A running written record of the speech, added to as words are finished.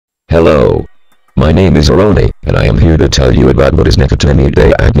Hello. My name is Aroni, and I am here to tell you about what is Nicotinamide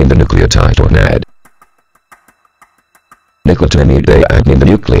Adenine Dinucleotide or NAD. Nicotinamide Adenine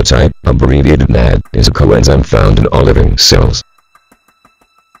Dinucleotide, abbreviated NAD, is a coenzyme found in all living cells.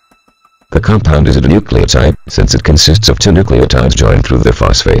 The compound is a dinucleotide, since it consists of two nucleotides joined through their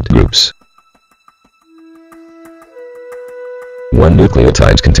phosphate groups. One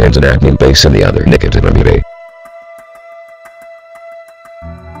nucleotide contains an adenine base and the other nicotinamide.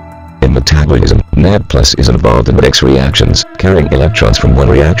 In metabolism, NAD+ is involved in mix reactions, carrying electrons from one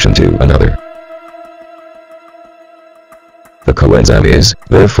reaction to another. The coenzyme is,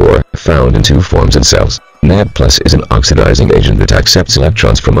 therefore, found in two forms in cells. NAD+ is an oxidizing agent that accepts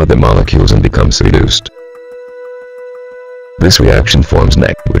electrons from other molecules and becomes reduced. This reaction forms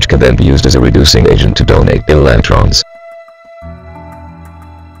NAD, which can then be used as a reducing agent to donate electrons.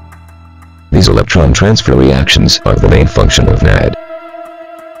 These electron transfer reactions are the main function of NAD.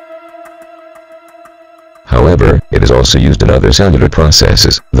 However, it is also used in other cellular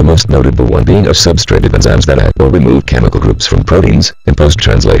processes, the most notable one being of substrative enzymes that add or remove chemical groups from proteins, in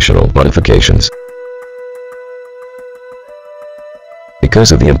post-translational modifications.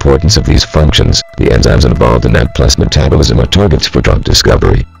 Because of the importance of these functions, the enzymes involved in NAD+ metabolism are targets for drug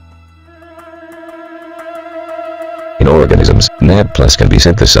discovery. In organisms, NAD+ can be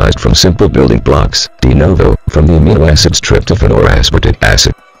synthesized from simple building blocks, de novo, from the amino acids tryptophan or aspartic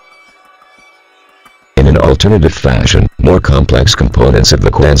acid. In an alternative fashion, more complex components of the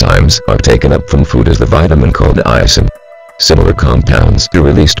coenzymes are taken up from food as the vitamin called niacin. Similar compounds are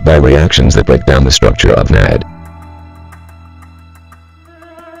released by reactions that break down the structure of NAD.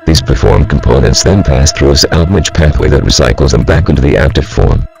 These performed components then pass through a salvage pathway that recycles them back into the active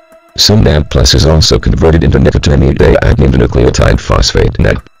form. Some NAD+ is also converted into nicotinamide adenine dinucleotide phosphate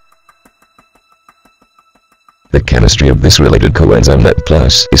NAD. The chemistry of this related coenzyme NAD+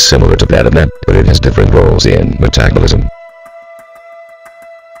 is similar to that of NAD, but it has different roles in metabolism.